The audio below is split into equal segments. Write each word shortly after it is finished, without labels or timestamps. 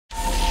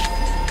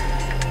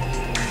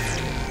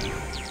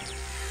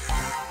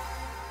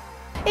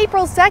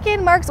April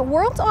 2nd marks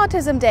World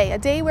Autism Day, a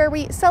day where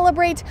we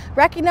celebrate,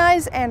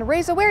 recognize, and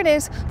raise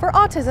awareness for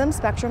autism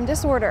spectrum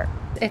disorder.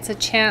 It's a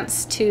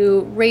chance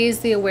to raise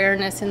the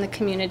awareness in the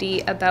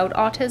community about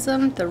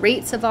autism, the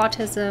rates of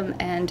autism,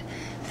 and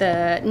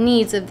the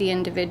needs of the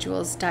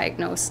individuals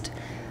diagnosed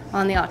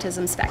on the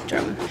autism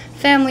spectrum.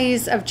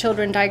 Families of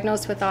children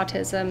diagnosed with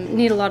autism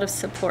need a lot of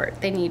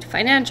support. They need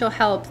financial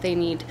help, they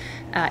need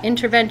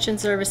intervention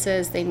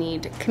services, they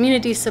need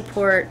community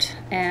support,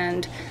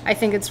 and I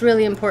think it's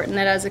really important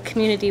that as a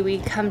community we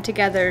come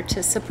together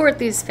to support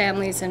these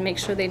families and make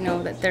sure they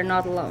know that they're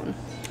not alone.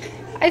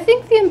 I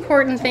think the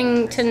important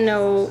thing to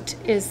note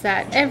is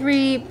that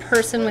every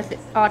person with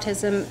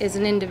autism is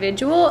an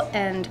individual,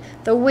 and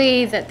the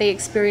way that they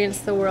experience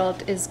the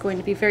world is going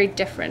to be very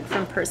different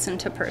from person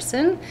to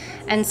person.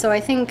 And so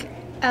I think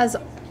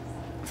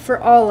for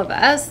all of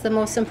us, the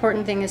most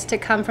important thing is to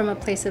come from a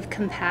place of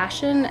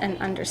compassion and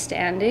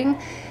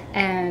understanding,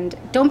 and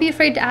don't be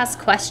afraid to ask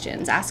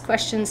questions. Ask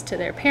questions to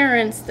their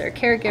parents, their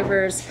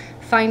caregivers,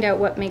 find out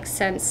what makes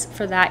sense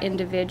for that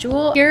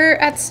individual. Here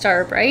at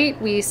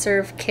Starbright, we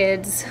serve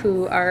kids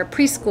who are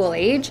preschool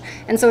age,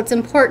 and so it's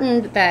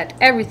important that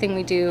everything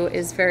we do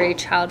is very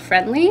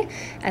child-friendly,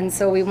 and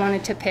so we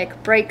wanted to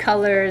pick bright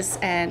colors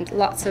and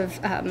lots of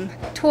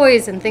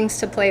toys and things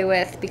to play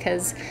with,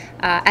 because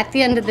at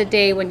the end of the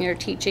day, when you're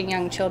teaching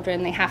young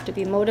children, they have to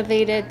be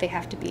motivated, they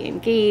have to be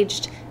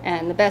engaged,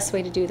 and the best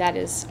way to do that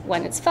is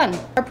when it's fun.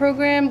 Our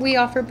program, we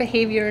offer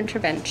behavior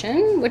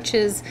intervention, which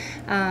is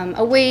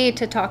a way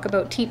to talk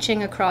about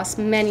teaching across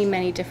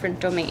many different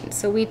domains.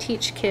 So we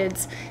teach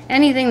kids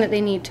anything that they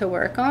need to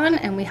work on,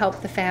 and we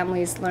help the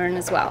families learn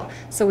as well.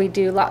 So we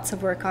do lots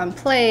of work on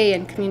play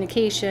and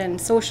communication,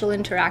 social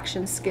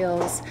interaction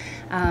skills.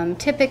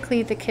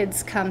 Typically the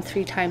kids come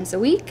 3 times a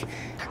week.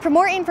 For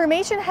more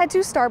information, head to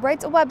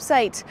Starbright's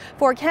website.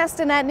 For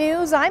Castanet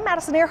News, I'm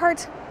Madison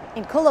Earhart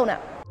in Kelowna.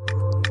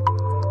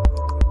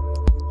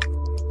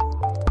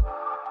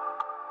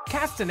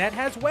 Castanet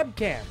has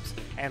webcams,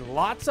 and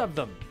lots of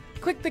them.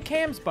 Click the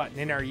cams button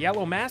in our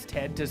yellow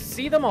masthead to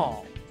see them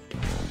all.